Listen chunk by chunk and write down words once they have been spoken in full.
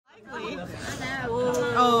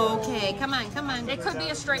Oh, okay, come on, come on. It could be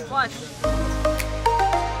a straight flush.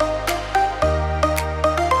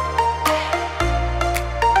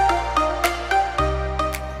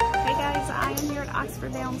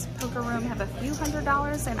 Poker room, have a few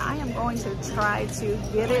 $100s, and I am going to try to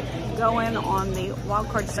get it going on the wild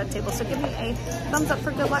card stud table. So give me a thumbs up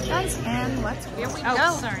for good luck, guys, and let's here we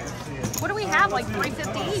go. Sorry. What do we have? Like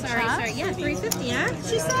 $3.50 each? Sorry. Yeah, $3.50, huh?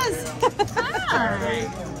 She says.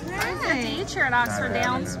 $3.50 each here at Oxford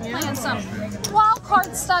Downs. Playing some wild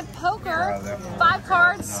card stud poker. 5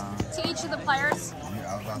 cards to each of the players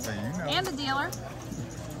and the dealer.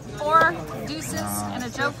 4 deuces and a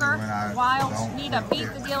joker. Wild. Need to beat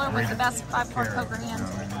the dealer with the best 5-card poker hand.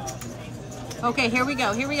 Okay, here we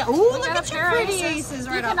go. Here we go. Ooh, look at your pretty aces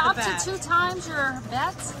right off the bat. You can up to 2 times your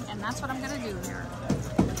bets, and that's what I'm going to do here.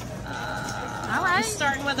 All right.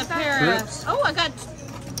 Starting with a pair of... Oh, I got...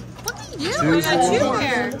 Look at you. I got 2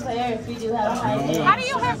 pairs. How do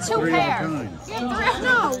you have 2 pairs? You have 3.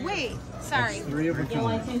 No, wait. Sorry. 3 of a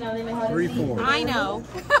kind. 3, 4. I know.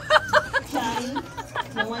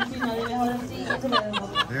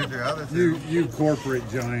 You corporate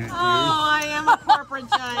giant. Oh, I am a corporate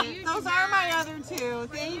giant. Those are my other 2.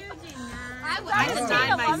 Thank you. I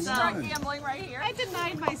denied myself. Gambling right here. I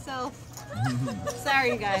denied myself.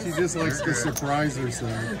 Sorry, you guys. She just likes to surprise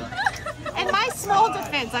herself. In my small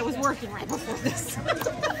defense, I was working right before this.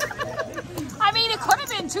 I mean, it could have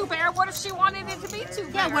been 2 pair. What if she wanted it to be 2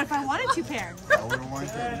 pair? Yeah, what if I wanted 2 pair? I would have wanted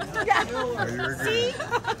to. Yeah. So you're good. See?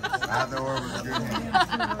 Either or was a good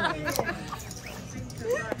hand.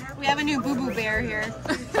 We have a new Boo-Boo Bear here.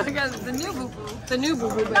 The new Boo-Boo. The new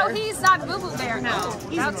Boo-Boo Bear. No, he's not Boo-Boo Bear. No,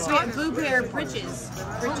 he's Boo Bear Britches.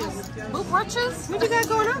 Boo Britches? What you got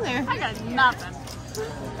going on there? I got nothing.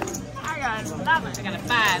 I got nothing. I got a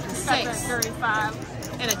 5, a 6, 35,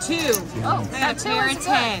 and a 2. Oh, I got a pair of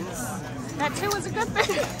 10s. That 2 is a good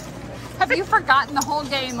thing. Have you forgotten the whole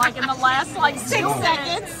game, like in the last 6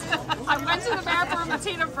 seconds? I went to the bathroom and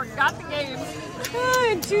Tina forgot the game.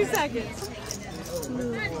 In 2 seconds.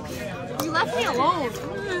 You left me alone.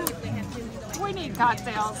 We need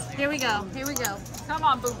cocktails. Here we go. Here we go. Come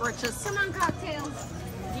on, Boo Britches. Come on, cocktails. Do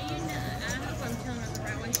you know, I hope I'm telling her the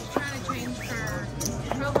right way. She's trying to change her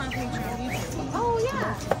profile picture on YouTube. Oh,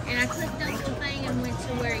 yeah. And I clicked on the thing and went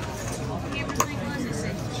to where camera thing was. It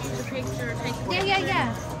said choose a picture or take a picture.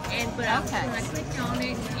 Yeah. But Okay. when I clicked on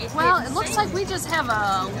it, Well, it looks like we just have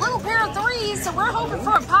a little pair of 3s, so we're hoping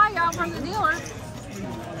for a Pai Gow from the dealer.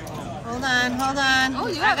 Hold on, hold on. Oh,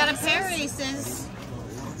 you I have got aces. a pair of aces.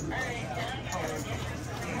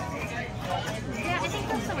 Yeah, I think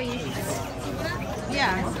that's the way you should do it.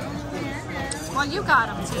 Yeah. Well, you got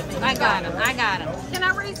them, TV. I got them. Can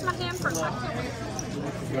I raise my hand for a second?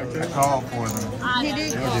 I called for them. I You do?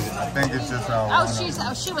 I think it's just all Oh,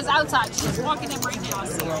 she was outside. She's walking in right now. I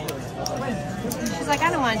see her. She's like, I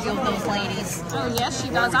don't want to deal with those ladies. Oh, yes, she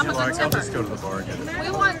does. I'm a good I'll tipper. just go to the bar again.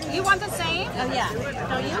 You want the same? Oh, yeah.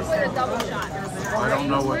 Don't you? With a double shot. I don't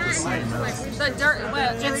know what the same is. The dirty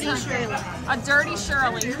Shirley. A dirty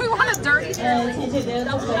Shirley. We want a dirty Shirley.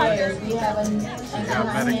 Double shot dirty. You got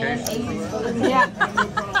medication? Yeah.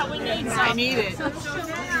 We need some. I need it.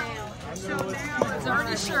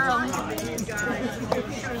 Dirty Shirley.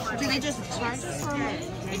 Do they just charge us for it?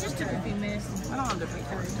 It just took a few minutes. I don't have to pay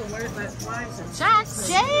for it. To work, but why is it? Jax.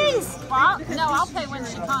 Jeez! Well, no, I'll pay when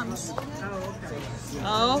she comes.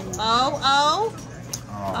 Oh.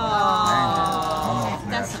 Oh,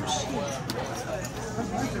 That's some shit.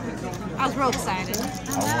 I was real excited. I want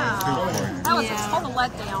two for you. That was Yeah. a total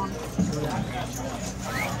letdown.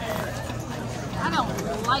 I don't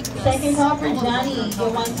like this. Second call for Johnny. You'll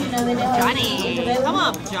want to know that Johnny. Come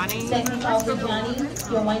on, Johnny. Second call for Johnny.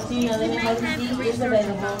 You'll want to know that emergency is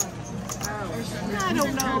available. I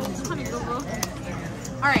don't know.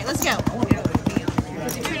 All right, let's go.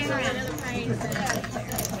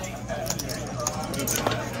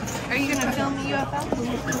 Are you going to film the UFO?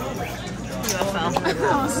 UFO.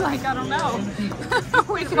 I was like, I don't know.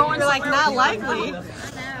 We going You're like, not likely.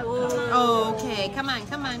 Oh, Okay, come on.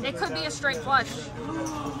 it could be a straight flush.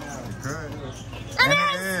 Good. It And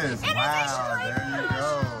is! it is. It is a Wow, straight there you go.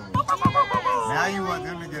 Now you want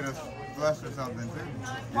them to get a flush or something too.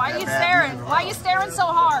 Why are you staring? Why are you staring so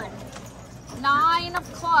hard? 9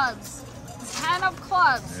 of clubs. 10 of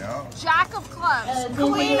clubs. Yeah. Jack of clubs.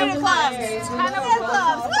 Queen of clubs. 10 of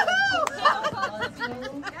clubs.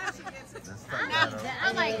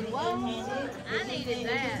 I'm like, whoa, I needed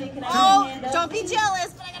that. Oh, don't be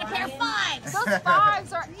jealous, but I got a pair of 5s. Those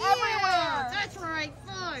 5s are everywhere. That's right,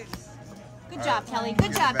 first. Good job, Kelly.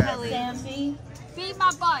 Good job, Kelly. Samsey, Beat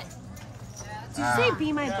my butt. Did you say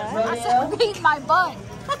be my butt? I said beat my butt.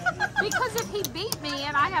 Because if he beat me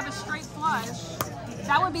and I have a straight flush,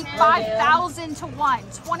 that would be 5,000 to 1.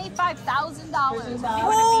 $25,000.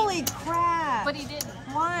 Holy crap. But he didn't.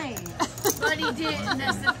 Why? But he didn't,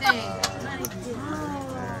 that's the thing.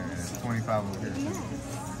 25 over here.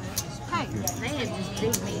 Hey, They had just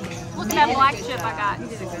beat me. look at that black chip I got.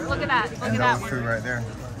 Look at that. Look And at that those one. two right there.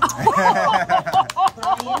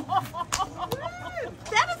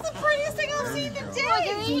 That is the prettiest thing I've seen today. Look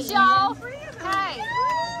at these, y'all. Hey,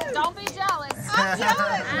 don't be jealous. I'm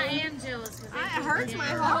jealous. I am jealous. It hurts my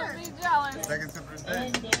heart. Don't be jealous. Second sip of the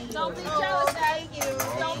day. Don't be jealous. Thank you.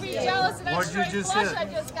 Don't be jealous of that What'd you straight just flush hit? I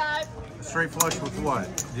just got. Straight flush with what?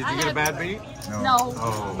 Did I you get a had- bad beat? No,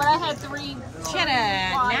 Oh. but I had 3. She had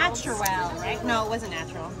a Wild. natural, right? No, it wasn't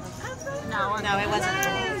natural. No, No, it wasn't.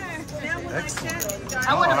 Excellent.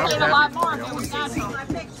 I would have Oh, paid a lot more if it was natural. I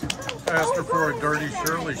asked her for a dirty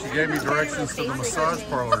Shirley. She gave me directions to the massage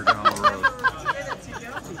parlor down the road. I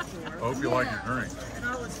hope you like your drink.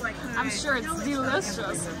 I'm sure it's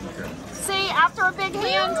delicious. See, after a big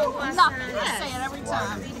hand, nothing. I say it every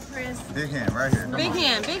time. Big hand right here. Come Big on.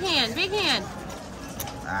 hand, big hand, big hand.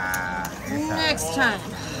 Ah, Next time.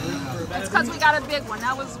 It's because we got a big one.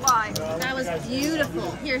 That was why. That was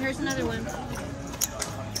beautiful. Here's another one.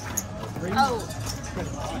 Oh,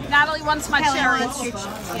 Natalie wants my Kelly cherries. wants your,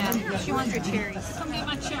 yeah, she wants your cherries. Come get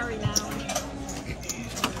my cherry, Natalie.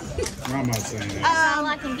 I'm not saying that. That's all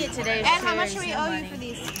I can get today. Ed, how much do we owe you for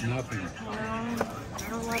these? Nothing.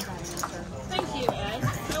 Thank you, Ed.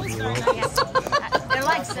 That was very nice. They're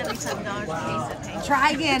like $77 a piece, I think. Try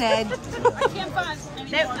again, Ed. I can't find any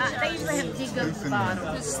They, more they cherries. usually have Digo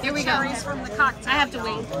bottle. This is Here we the go. cherries from the cocktail. I have to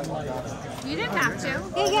wait. You didn't have to.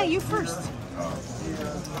 Yeah, you first.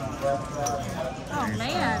 Oh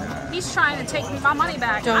man, he's trying to take me my money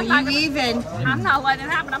back. Don't I'm not you even. I'm not letting it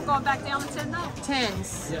happen. I'm going back down to 10 now.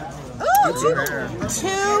 Tens. Ooh, two pairs.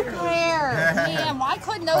 Man, why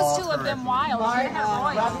couldn't those two have been wild? They have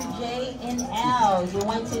royal. Robert J and L. Your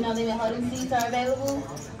 1, 2, no limit holding seats are available.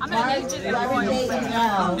 I'm gonna need you to Robert J royal. and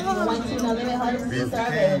L. Your 1, 2, no limit holding seats are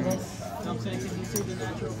available.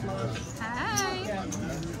 Hey.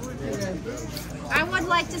 I would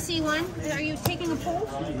like to see one. Are you taking a poll?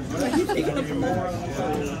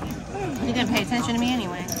 You didn't pay attention to me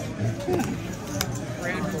anyway.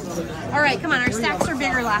 All right, come on. Our stacks are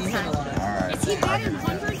bigger last time. Is he betting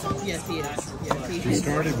hundreds on this? She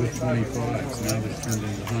started with 25s, now they've turned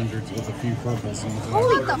into hundreds with a few purples in the back.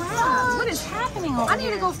 What the fuck? What is happening over I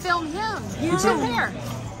need to go film him. You two here.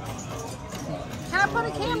 Can I put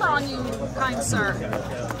a camera on you, kind sir?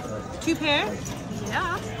 2 pair?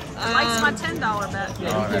 Yeah. Mike's my $10 bet.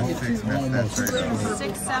 Oh, that's 6 minutes. That's right.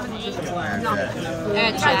 6, 7, 8. There's No. that.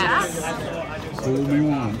 Ed You got Jack. Fool me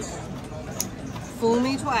once. Fool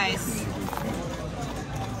me twice.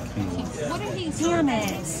 What are these? Damn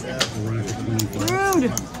it. Around 25.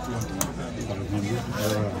 Rude. 500.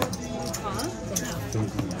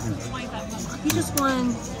 He just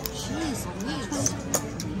won.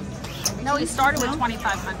 No, he started with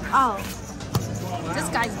 2,500. Oh. This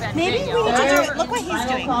guy's betting Maybe big, we y'all. need to Third do. Look what he's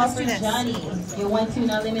final doing. call Let's for do this. Johnny. Your 1, 2,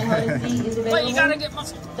 no limit holding seat is available. But you gotta get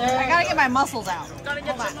muscle. I gotta get my muscles out. Gotta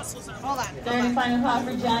get your muscles out. Hold on. Third and final call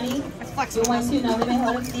for Johnny. Flex Your my 1, 2, no limit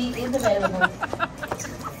holding seat is available.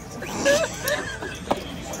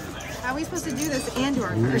 How are we supposed to do this and do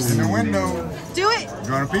our first? In the window. Do it!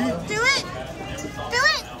 You want to pee? Do it! Do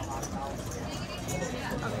it!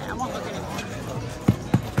 Okay, I won't look anymore.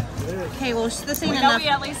 Okay, well, this ain't We know enough. we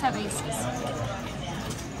at least have aces.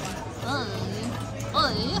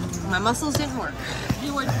 My muscles didn't work.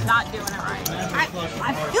 You were not doing it right.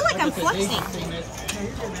 I feel like I'm flexing.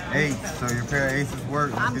 8. So your pair of aces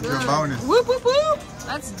work. Let's I'm get you a good. bonus. Whoop, whoop, whoop!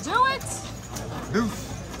 Let's do it. Deuce.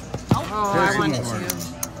 Oh, I wanted to.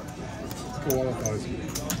 Qualifies.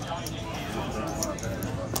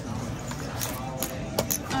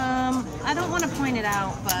 I don't want to point it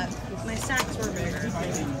out, but my sacks were bigger.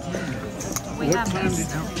 We What have time this.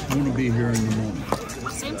 did you want to be here in the morning?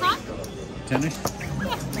 Same time? 10ish?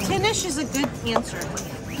 10ish is a good answer.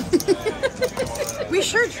 we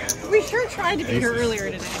sure tried to be here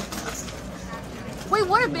earlier today. We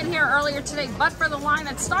would have been here earlier today, but for the line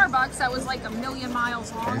at Starbucks that was like 1,000,000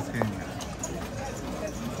 miles long. Ace king.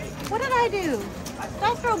 What did I do? Did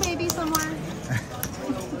I throw baby somewhere?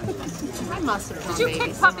 I must have thrown Did you baby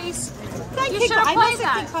kick somewhere. puppies? I You kicked- should have I played must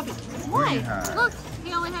have that. kicked puppies. Queen Why? high. Look,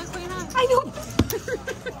 he only had queen eye. I know.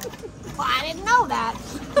 Well, I didn't know that.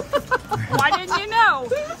 Why didn't you know?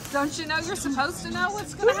 Don't you know you're supposed to know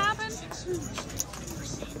what's going to happen?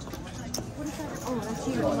 Oh, that's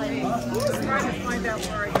you.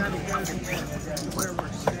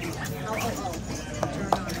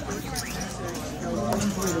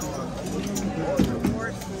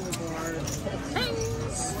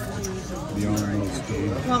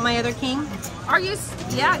 my other king? Are you?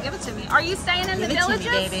 Yeah, give it to me. Are you staying in the Give it to me,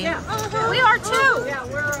 villages? baby. Yeah, we are too. Yeah,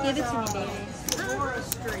 we're Give it to me, baby.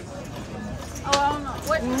 Street. Oh, no.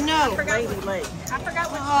 What? No. I forgot. Lady Lake. I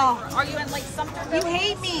forgot what. Oh. Are you in Lake Sumter? You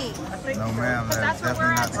hate me. No, ma'am. That's That's where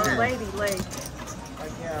we're definitely not at. the Or case. Lady Lake.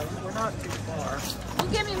 Yeah, we're not too far.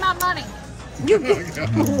 You give me my money.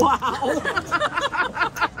 Wow.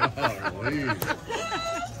 Golly.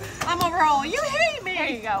 I'm a roll. You hate There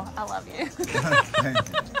me. you go. I love you. Thank you.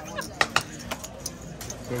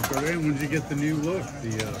 So, Corinne, when did you get the new look?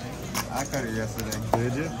 I cut it yesterday.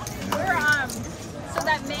 Did you? We're so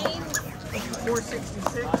that main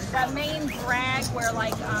 466. that main drag where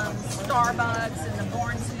like Starbucks and the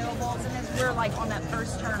Barnes and Nobles and we're like on that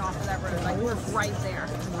first turn off of that road. Like we're right there.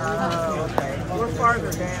 Oh, okay. We're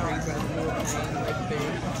farther down.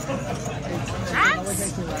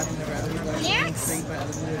 Yes.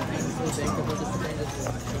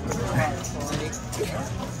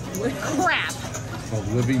 Crap. Called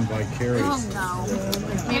Living Vicarious. Oh no.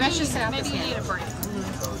 Maybe you need a break.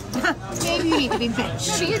 Maybe you need to be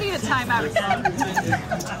bitched. You need a timeout again.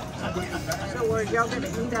 So were y'all going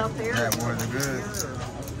to eat out there? That more than good.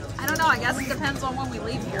 I don't know. I guess it depends on when we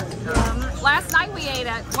leave here. Last night we ate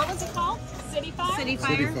at what was it called? City Fire. City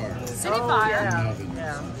City Fire. Fire. City Fire. Yeah. Nothing.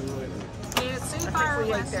 Yeah. We ate at City I Fire.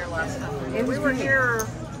 think we ate there last time. And we were here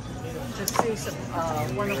to see some,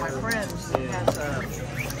 one of my friends has a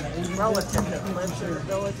relative that lives in the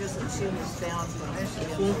villages, and she was down from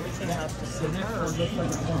Michigan, so we came up to see her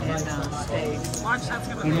and stayed. Watch, that's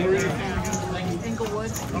gonna And be. where are you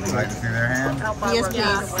Inglewood, Would you like to see their hand? out by Yes,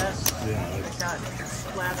 Ravina please. West. Yeah, It got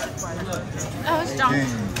splattered by the hurricane. Oh, it's John.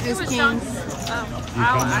 King. It was King. John. Oh,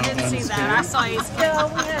 I didn't see that. I saw he's Yeah,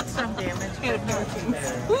 we had some damage.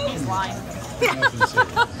 he's lying.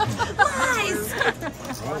 Lies.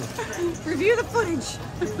 Review the footage.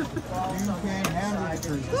 You can't handle the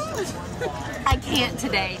truth. I can't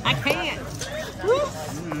today. I can't.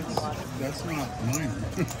 that's not mine.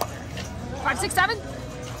 5, 6, 7. It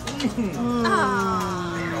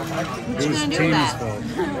What was you gonna do with Tina's that? fault.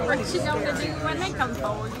 What you gonna do when they come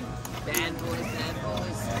forward? Bad boys, bad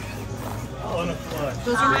boys.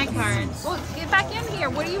 Those are my cards. Well, get back in here.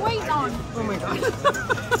 What are you waiting on? Oh my god.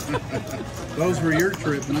 Those were your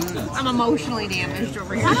trip nines. I'm emotionally damaged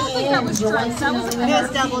over here. I don't think that was true. That was It was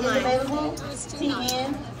double nine. Available? It was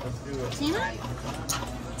T-N. Tina?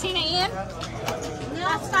 Tina Ian?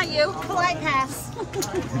 That's not you. Polite pass.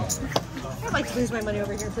 I'd like to lose my money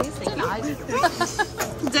over here, please. Thank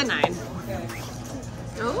you. Denied.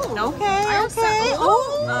 Oh. Okay, okay.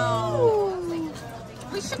 Oh.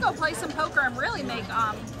 We should go play some poker and really make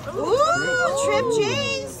Ooh, Trip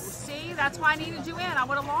J's. See, that's why I needed you in. I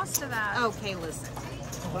would have lost to that. Okay, listen.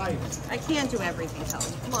 I can't do everything,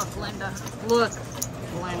 Kelly. Look, Linda. Look,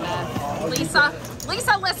 Linda. Lisa,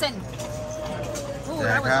 listen. Ooh,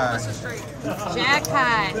 that was Jack almost a straight. Jack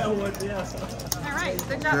high. All right,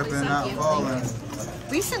 good job, Tripping, Lisa. not falling.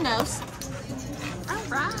 Lisa knows. All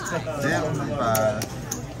right. Gently by.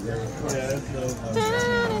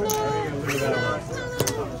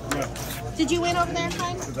 Did you win over there,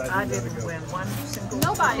 Kai? I didn't win one single.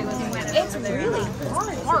 Nobody was winning. It's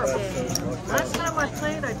really horrible. Last time I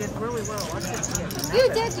played, I did really well. I couldn't get You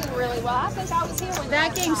did do really well. I think I was here when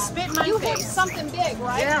That game spit in my you hit face. something big,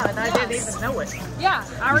 right? Yeah, and I didn't Yes. even know it. Yeah,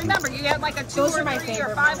 I remember. You had like a $2 Those or are my $3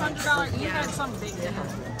 or favorite $500. You had some big deal.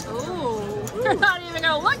 Ooh. You're not even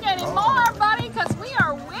gonna look anymore, buddy, because we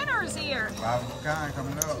are winners here. Five of a kind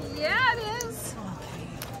coming up. Yeah, it is.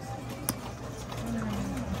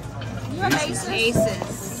 You have aces.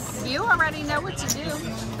 Aces. You already know what to do.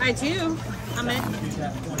 I do. I'm in.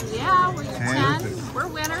 Yeah, we're 10. Ten. We're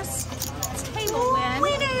winners. Table win.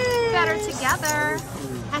 Winners. Better together.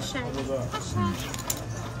 Hashtag.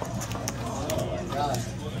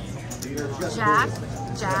 Jack,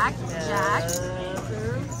 Jack, Jack.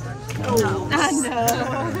 No.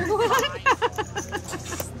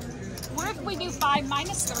 What if we do 5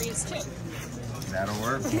 minus 3 is 2? That'll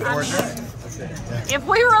work. Before that. If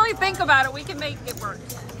we really think about it, we can make it work.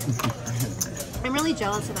 I'm really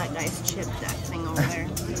jealous of that guy's chip deck thing over there.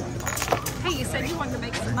 Hey, you said you wanted to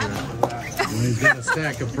make some money. And he's got a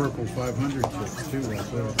stack of purple 500 chips too. Right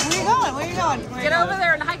there. Where you going? Where you going? Get over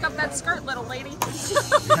there and hike up that skirt, little lady.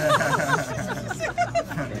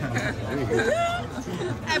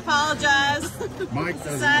 I apologize. Mike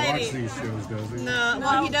doesn't Society. watch these shows, does he? No,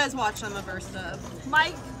 well, he does watch some of our stuff.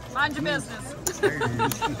 Mike, mind your business.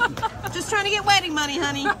 Just trying to get wedding money,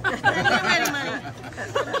 honey. Trying to get wedding money.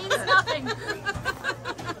 It means nothing.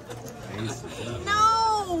 No.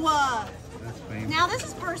 That's painful. Now this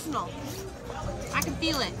is personal. I can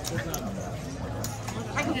feel it.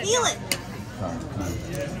 I can feel it.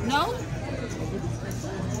 No?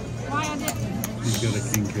 Why I didn't? He's got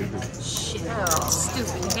a king kicker. Shit.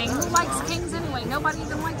 Stupid king. Who likes kings anyway? Nobody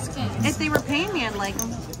even likes kings. If they were paying me, I'd like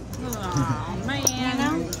them. Oh, man. You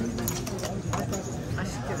know? I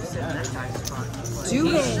should give sit in that guy's spot. Do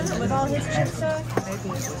it. With all his chip stuff? Maybe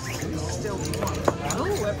it's still warm. Oh,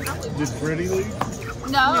 it probably Did Freddie leave?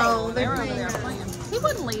 No, they were over there playing. He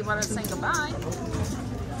wouldn't leave when I say goodbye.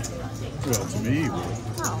 Well, to me, he would.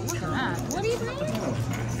 Oh, look at that. What do you think?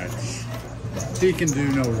 He can do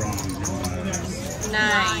no wrong.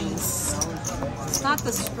 Nice. It's not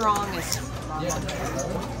the strongest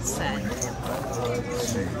set.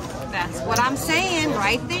 That's what I'm saying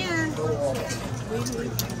right there.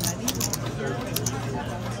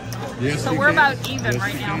 Yes, So you we're can. about even Yes,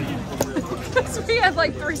 right you now. can. Because we had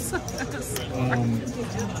like 3 sets.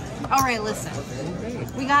 All right, listen.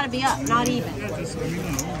 We gotta be up, not even. Yeah, just let me know.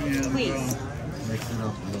 And, Please. Mix it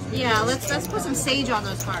up a little bit. Yeah, let's put some sage on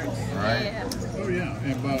those cards. Right? Yeah. oh, yeah.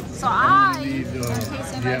 And about, So I, need, in case do you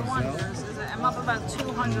anybody have wonders, Zelle? is that I'm up about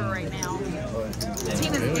 200 right now.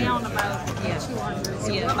 Tina's down about 200.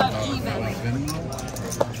 So we're about even. Venmo?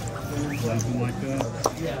 Something like that.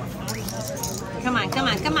 Come on, come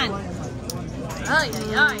on, come on. Ay,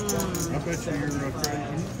 ay, ay. I bet you your credit.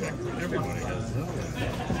 Everybody does that.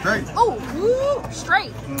 Straight. Oh, woo,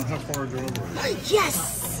 straight. How far is it over?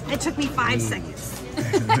 Yes! It took me 5 seconds.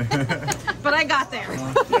 But I got there. All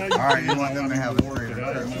right, you want them to have a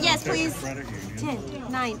straight. Yes, please.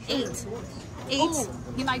 10, 9, 8. 8. Oh,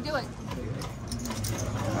 he might do it.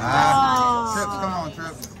 Ah, Trips, come on,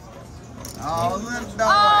 Trips. Oh, let's go.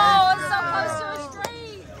 Oh, it's so close to a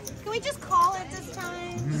straight. Can we just call it this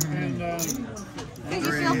time? And, Because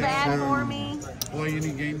you feel bad for me. well, you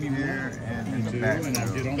need game me Here more. and in Me the too, back. and I'll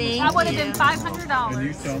get on Thank That would have been you. and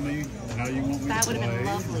you $500. tell me how you want me That to would have play. been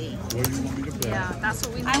lovely. What do you want me to play? Yeah, that's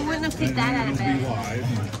what we I need. wouldn't have picked And that out of it'll be bed. live.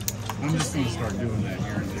 I'm just going to start doing that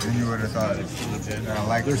here and there. And you would have thought It's legit. I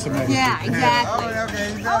like There's some other Yeah, people. exactly. Oh, okay.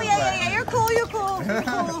 Oh, yeah, yeah, yeah. You're cool, you're cool. You're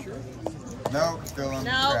cool. No, still on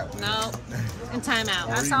the No, strap. no. And timeout.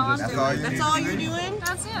 That's all I'm That's doing. all you That's need all to you're do. doing?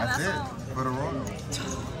 That's it. That's That's it. all. For the royal.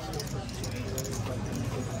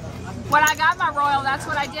 When I got my royal, that's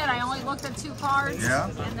what I did. I only looked at 2 cards. Yeah.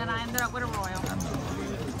 And then I ended up with a royal.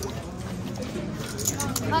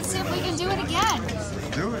 Let's see if we can do it again.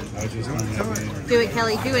 Do it. I just Do don't it. have Do any. it. Do it,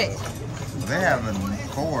 Kelly. Do it. They have a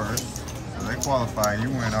 4s, so they qualify. You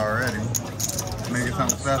win already. Make it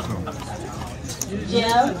something special.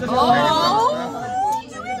 Jeff.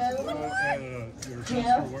 Your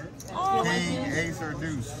sister work? King, ace, or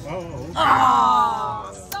deuce. Oh, okay.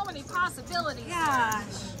 Oh, so many possibilities. Gosh.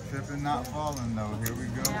 Tripping, not falling, though. Here we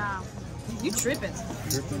go. Yeah. You tripping.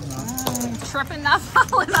 Tripping, not Tripping, not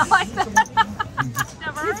falling. I like that.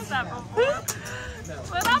 Never heard that before.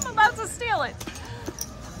 But I'm about to steal it.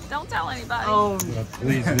 Don't tell anybody. Oh,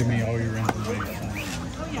 Please give me all your information.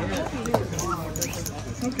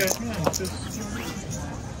 Okay, yeah, just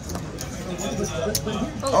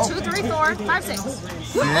Oh, 2, 3, 4, 5, 6.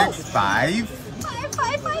 6, 5. 5,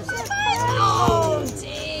 5, 5, 5, 5. Oh,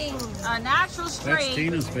 dang. A natural that's straight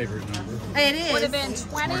Tina's favorite number. it is. would have been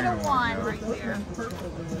 20 to 1 right there.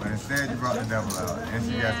 But instead, you brought the devil out. And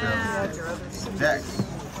she got the jacks.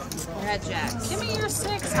 Red Jacks. Give me your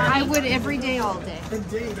 6, I honey. would every day, all day.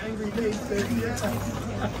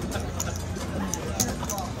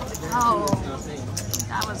 Oh,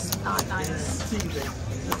 that was not nice.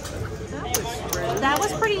 That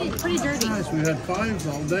was pretty dirty. Nice, we had 5s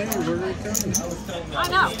all day. Where are they coming? I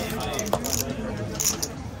know.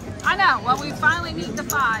 I know. Well, we finally need the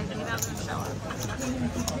 5. He doesn't show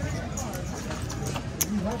up.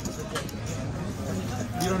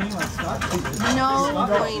 No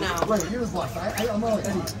bueno.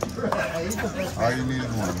 All you need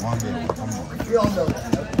is one. One good one. Come on.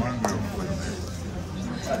 One good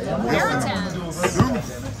one. Inheritance.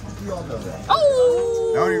 Deuce.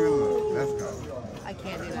 Oh! Don't even look. Let's go. I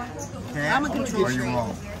can't do that. Can't, I'm a control or you freak.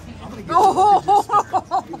 won't.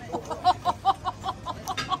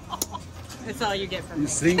 That's all you get from You me.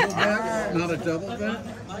 single bet, not a double bet?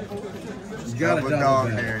 You got a Double double dog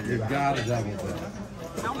bet. there, You yeah. got a double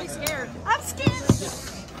bet. Don't be scared. I'm scared.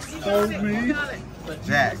 Told me.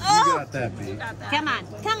 Jack. You got that beat. Got that. Come on,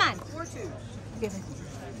 come on. Give it.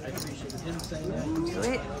 Do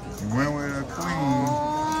it. You went with a queen.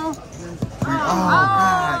 Oh. Oh,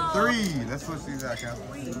 God. 3. Let's switch these out, Cal.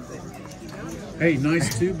 Hey,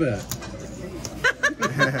 nice 2 bet.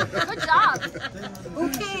 Good job.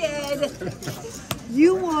 Okay, Ed.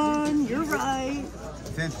 You won. You're right.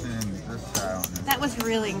 Tension. Let's try on this. That was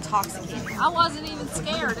really intoxicating. I wasn't even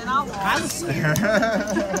scared, and I I won. was scared.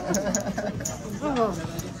 Oh.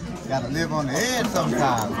 Gotta live on the edge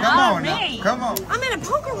sometimes. Come on now. Come on. I'm in a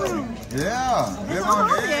poker room. Yeah. Live on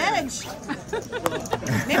the edge.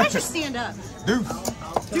 Maybe I should stand up. Deuce.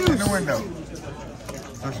 In the window.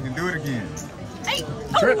 So she can do it again. Hey.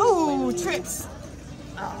 Trip. Oh, trips.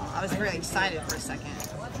 Oh, I was really excited for a second.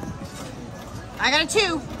 I got a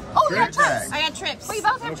 2. Oh, you got trips. I got trips. We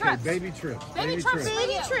both have Okay, trips. baby trips. Baby trips.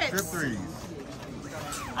 Baby Trip trips.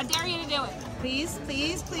 3s. I dare you to do it. Please,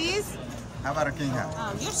 please, please. How about a king high?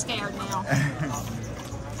 Oh, you're scared now.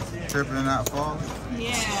 Tripping and not falling.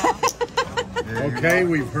 Yeah. There you Okay, go.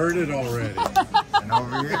 we've heard it already. And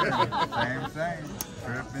over here, same.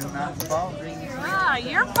 Tripping and not falling. Ah,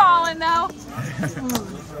 you're falling though.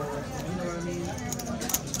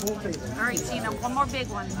 All right, Tina, one more big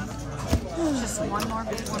one. Just one more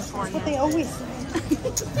big one for you. They always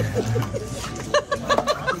say.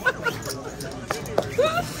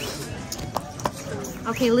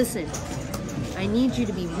 Okay, listen. I need you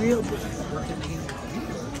to be real big.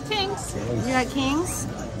 Kings. You got kings?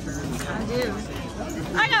 I do.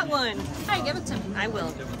 I got one. Hey, give it to me. I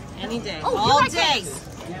will. Any day. Oh, all you got day. kings.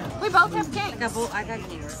 We both have kings. I got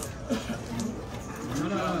kings.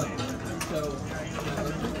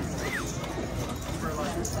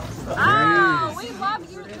 Oh, we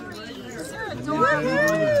love you 3s. You're adorable.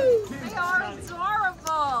 They are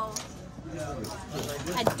adorable.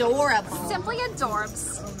 Adorable. Simply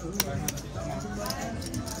adorbs.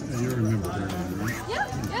 You remember her name, right? Yeah,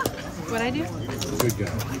 yeah. What I do? Good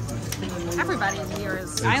guy. Everybody in here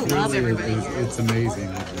is. I love everybody. It's amazing.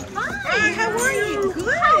 Hi. How are you?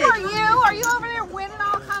 Good. How are you? Are you over there winning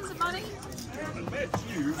all kinds of money?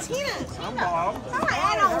 Tina. I'm Bob.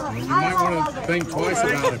 Hi, I don't. You might want to think twice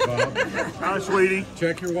about it, Bob. Hi, sweetie.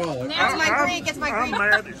 Check your wallet. Gets my green. Gets my green. I'm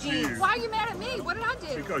mad at you Why are you mad at me? What did I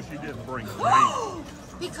do? because you didn't bring green.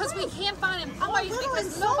 Because we can't find employees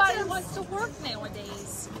because nobody wants to work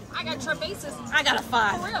nowadays. I got Trebasis. I got a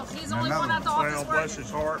 5. For real. He's the only one at the Well, office bless working.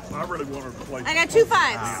 his heart. I really wanted to play. I got 2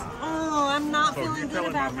 5s. Oh, I'm not So you feeling tell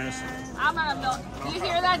good him I about miss that. him. I'm gonna milk. You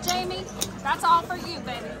hear that, Jamie? That's all for you,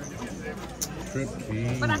 baby. Trip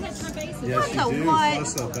King. But I had Trebasis. Yes, What the you do. what?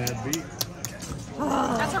 That's a bad beat.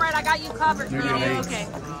 That's all right. I got you covered. Maybe Yeah, an 8. Okay.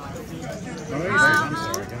 Oh, 8. I'm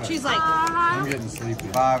sorry. God. She's like, I'm getting sleepy.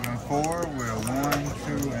 5 and 4 with a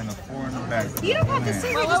 1, 2, and a 4 in the back. you don't have to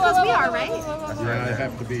say Whoa, we're whoa, just because whoa, we whoa, are, whoa, right? whoa, whoa, whoa. Yeah, I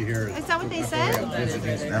have to be here. Is that what they before I said? got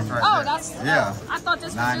visiting. That's right. Oh, there. that's. Yeah. I thought this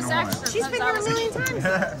was 9 just to 1. extra. She's been because I here a was- million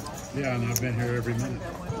times. Yeah, and I've been here every minute.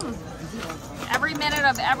 Every minute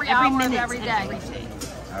of every hour of every day.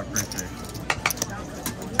 I appreciate it.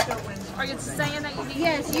 Are you saying that you need?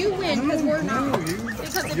 Yes, you win because we're not. No,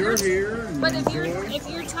 Because if you're here. And But if you're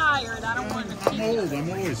enjoy. tired, I don't want to keep I'm you. old. I'm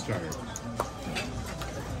always tired.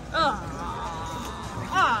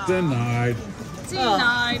 Ugh. Denied.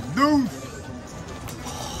 Denied. Deuce.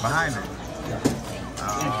 Behind it.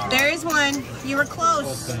 There is one. You were Oh,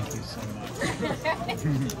 close. thank you so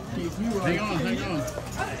much. Hang on.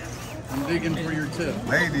 I'm digging for your tip.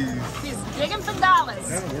 Ladies. He's digging for dollars.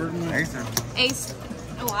 Yeah, word in my Acer. Ace.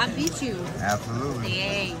 Oh, I beat you. Absolutely.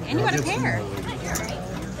 Yay. And you got a Get some pair. more, ladies.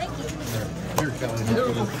 Here, Kelly.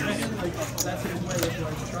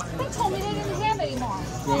 They told me they didn't have any more.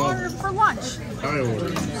 I Well- ordered them for lunch. I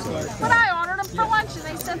ordered them, so But I ordered them for lunch and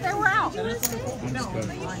they said they were out. I'm stuck.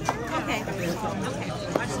 Okay.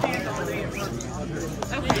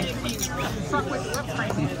 Truck with whipped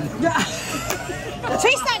cream.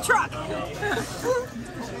 Chase that truck.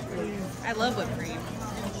 I love whipped cream.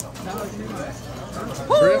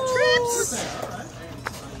 Trips.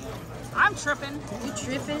 I'm tripping. You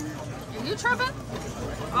tripping? Are you tripping?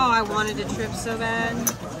 Oh, I wanted to trip so bad.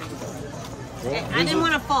 Well, I didn't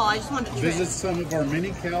want to fall. I just wanted to trip. Visit some of our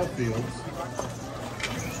mini cow fields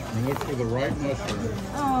and look for the right mushroom.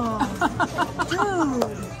 Oh,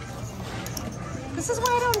 dude. This is why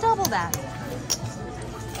I don't double that.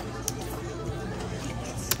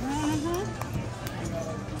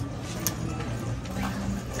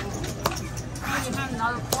 You had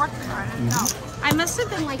another fourth in there. I didn't know. I must have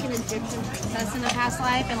been like an Egyptian princess in a past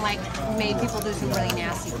life and like made people do some really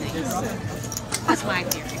nasty things. That's my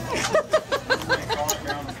theory.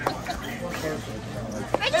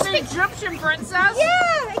 An Egyptian princess?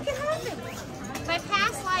 Yeah, it can happen. My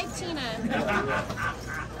past life, Tina.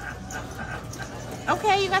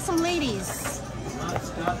 Okay, you got some ladies.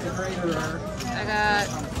 I got.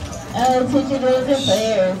 Attention viewers and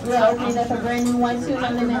players. We're opening up a brand new 1-2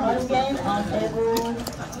 London home game on April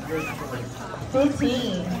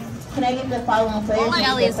 15. Can I get the following players? Only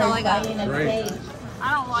Ellie is all I got. Playing on the Great. stage?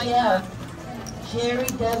 I don't like Yeah. that. Jerry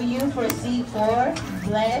W for C4,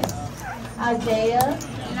 Bless, Isaiah,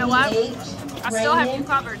 You know what? BH, I still have you Radiant,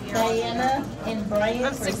 covered here. Diana, and Brian. I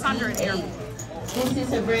have for 600 here. T8. This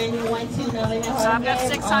is a brand new 1-2 nominee So I've got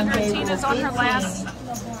 600. Tina's on her last.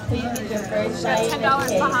 Please get your first She's got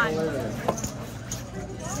 $10 behind.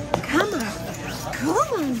 Come on. Come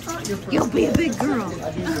on. You'll be a big girl.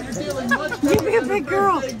 You'll be a big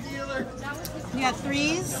girl. You got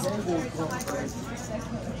 3s?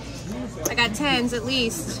 I got 10s at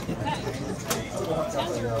least.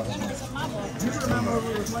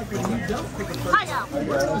 Pai Gow.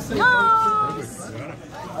 Yes!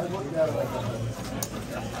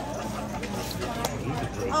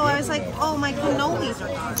 Oh, I was like, oh, my cannolis are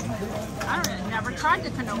gone. I never tried the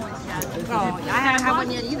cannolis yet. Oh, yeah, I haven't had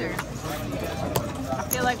one yet either. I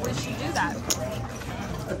feel like we should do that.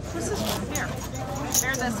 What's this one? Here.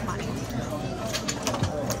 Share this money.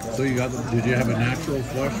 So you got? Did you have a natural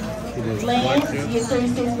flush for those Lance, blackjacks? your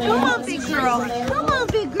 36 Come on, big girl. Come on,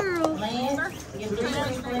 big girl. Lance, your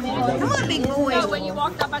 36 Come on, big boy. No, when you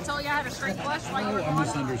walked up, I told you I had a straight flush while you were I gone.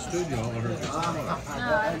 misunderstood you all. I heard No,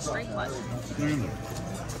 I had a straight flush.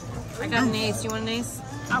 I got an ace. You want an ace?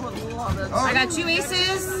 I would love it. I got 2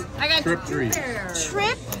 aces. I got Trip 3.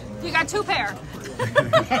 Trip. You got 2 pair.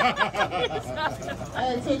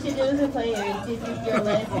 attention those and players. This is your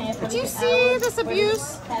last hand for Do you this see hour. this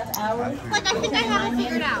abuse? Half hour. Like, I think I have it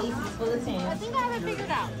figured out. Aces full of I 10s. think I have it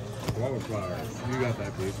figured out. Wildflowers. You got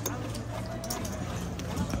that, please.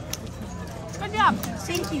 Good job.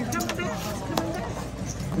 Thank you.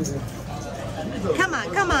 Come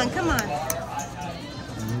on, come on, come on.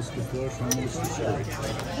 Almost a flush, almost a straight.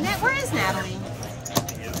 Where is Natalie?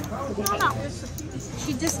 I don't know.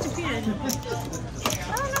 She disappeared.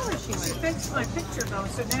 I don't know where she went. She fixed my picture though,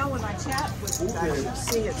 so now when I chat with you guys, you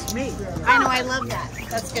see it's me. I know, I love that.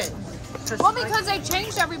 That's good. Well, because they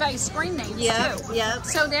changed everybody's screen names too. Yep.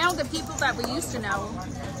 So now the people that we used to know.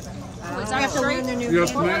 Oh, is You that have to straight? learn their new Yes,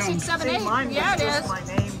 name. Well, ma'am. 6, 7, See, 8. mine was Yeah, it just is. my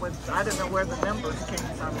name with, I don't know where the numbers came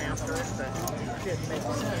from after it, but it didn't make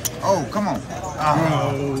sense. Oh, come on.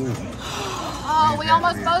 Oh, we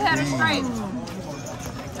almost both had a straight.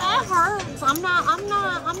 That hurts. I'm not.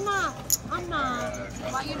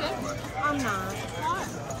 What you did? I'm not.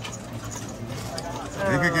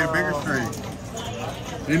 They could get a bigger straight.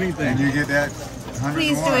 Anything. And you get that 100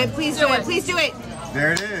 Please to do 1. it. Please do it. Please do it.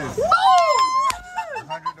 There it is. Woo!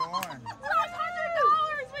 100 to 1. $100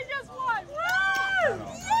 we just won.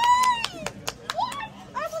 Yay!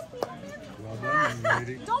 Well done,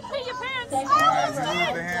 lady. Don't pee your pants. All right, you lose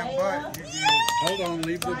the hand, but you get. Hold on,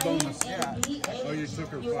 leave the bonus. Yeah. Oh, you took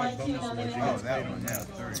her 5 bonus ones. You Oh, got that paid one, on yeah, that.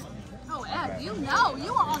 30. Oh, Ed, you know,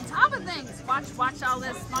 you are on top of things. Watch all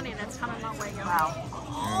this money that's coming my way. Wow.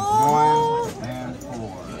 There's 1 and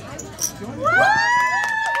 4.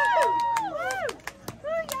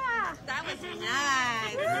 That was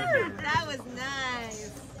nice. That was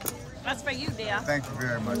nice. That's for you, dear. Thank you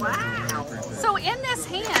very much. I really appreciate it. So in this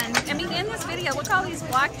hand, I mean in this video, look all these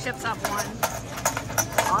black chips I've won.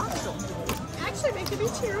 Awesome. Actually, they could be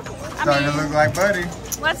cheerful. Starting to look like Buddy.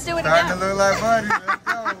 Let's do it Starting again. to look like Buddy. Let's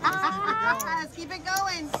go. Let's keep it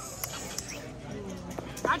going.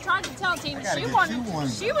 I tried to tell Tina I gotta she get wanted. you one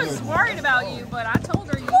She was good one. worried about you, but I told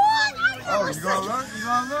her you. Oh, you gonna look? You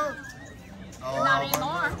gonna look? Oh, Not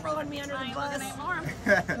anymore. Throwing me under I the ain't bus. looking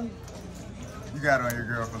anymore. You got it on your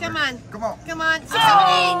girlfriend. Come on. Come on. Come on. 6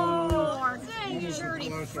 Oh! and 8. Dang, you dirty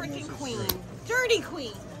freaking queen. Dirty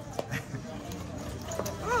queen.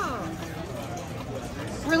 Oh.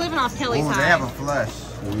 We're living off Kelly's Oh, high. they have a flush.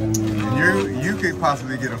 You could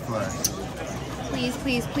possibly get a flush. Please,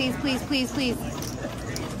 please, please, please, please, please.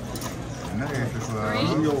 And that is the flush.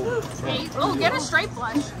 8. Oh, get a straight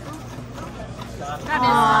flush.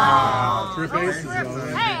 That Trip aces, is.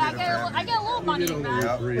 though. Hey, I get a little money Get a in little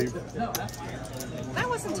that. reprieve. That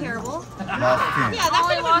wasn't terrible. Lost 10. Yeah, that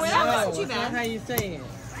Only could have lost been that wasn't too bad. How you saying?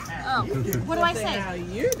 Oh, What do I say? How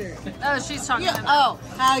you doing? oh, she's talking to me. Oh,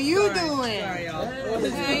 how you doing? Sorry, y'all.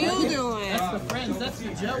 How you doing? Friends, that's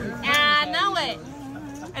your Joey. I know it.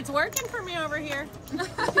 It's working for me over here. Well,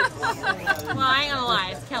 I ain't gonna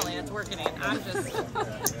lie, it's Kelly that's working it. I'm just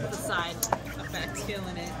the side effect.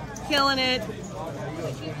 Killing it. Killing it.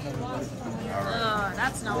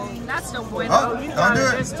 That's no bueno. Oh, don't do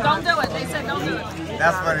it. Don't do it. They said don't do it.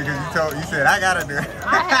 That's funny because you said I gotta do it.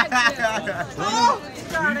 I had to. Oh,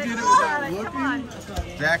 Got it. Got it. Come on.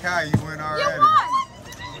 Jack High, you win already. You won.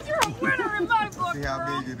 You're a winner in my book. See how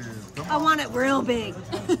girl. big it is. Come I on. want it real big.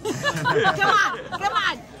 Come on, come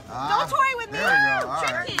on. Don't toy with me. There we go. All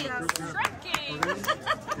right. Tricky. Shrinking.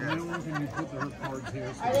 Now, can you put the cards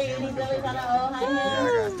here? So Are there any bills on the old high hand?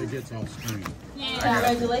 Yeah, I got you. it gets off screen. Yeah.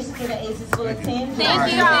 Congratulations to the aces full of 10. All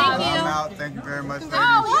right, you, y'all. thank you. I'm out. Thank you very much, ladies.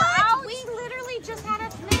 Oh, we're out. We literally just had a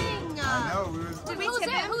thing. I know.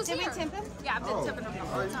 Who's here? Tip him? Yeah, I've been tipping him the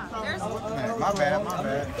whole time. There's My bad, my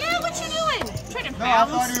bad. Yeah, what you doing? Trying to No, I thought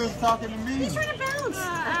bounce. he was talking to me. He's trying to bounce. No,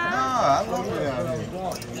 I love it out here.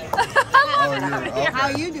 I love it you're- over here. okay. How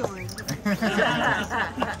you doing?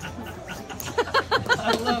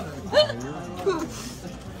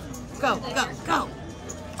 Go, go, go.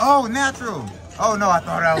 Oh, natural. Oh, no, I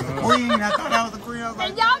thought that was a queen. I thought that was a queen. I was like,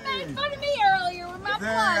 And y'all made fun of me earlier with my dang,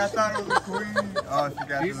 I blush. thought it was a queen. Oh, she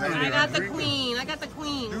got the lady. I got the queen. I got the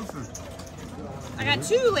queen. Deuces. I got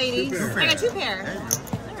two ladies. Two I got two pair. pair. There you go.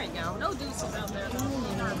 There we go. No deuces out there.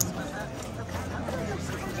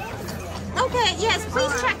 Okay, yes,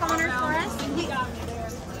 please check on her for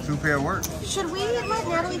us. Two pair work. Should we let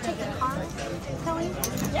Natalie take the car, Kelly?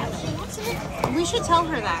 Yeah, she wants it. We should tell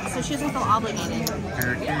her that so she doesn't feel obligated.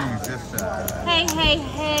 Pair of kings this side. Hey, hey,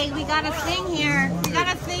 hey, we got a thing here. We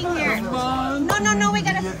got a thing here. No, we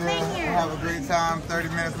got a Get there, thing here. have a great time. 30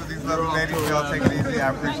 minutes with these lovely ladies. Y'all take it easy. I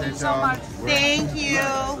appreciate y'all. Thank you.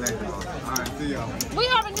 All right, see y'all. We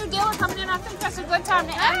have a new dealer coming in. I think that's a good time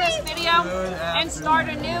to end this video and start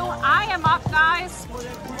a new. I am up, guys.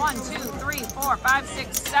 $1, 2, 3, 4, 5,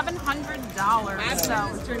 6, $700.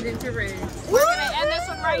 So Turned into red. we're gonna end this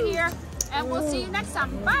one right here, and we'll see you next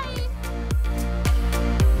time. Bye.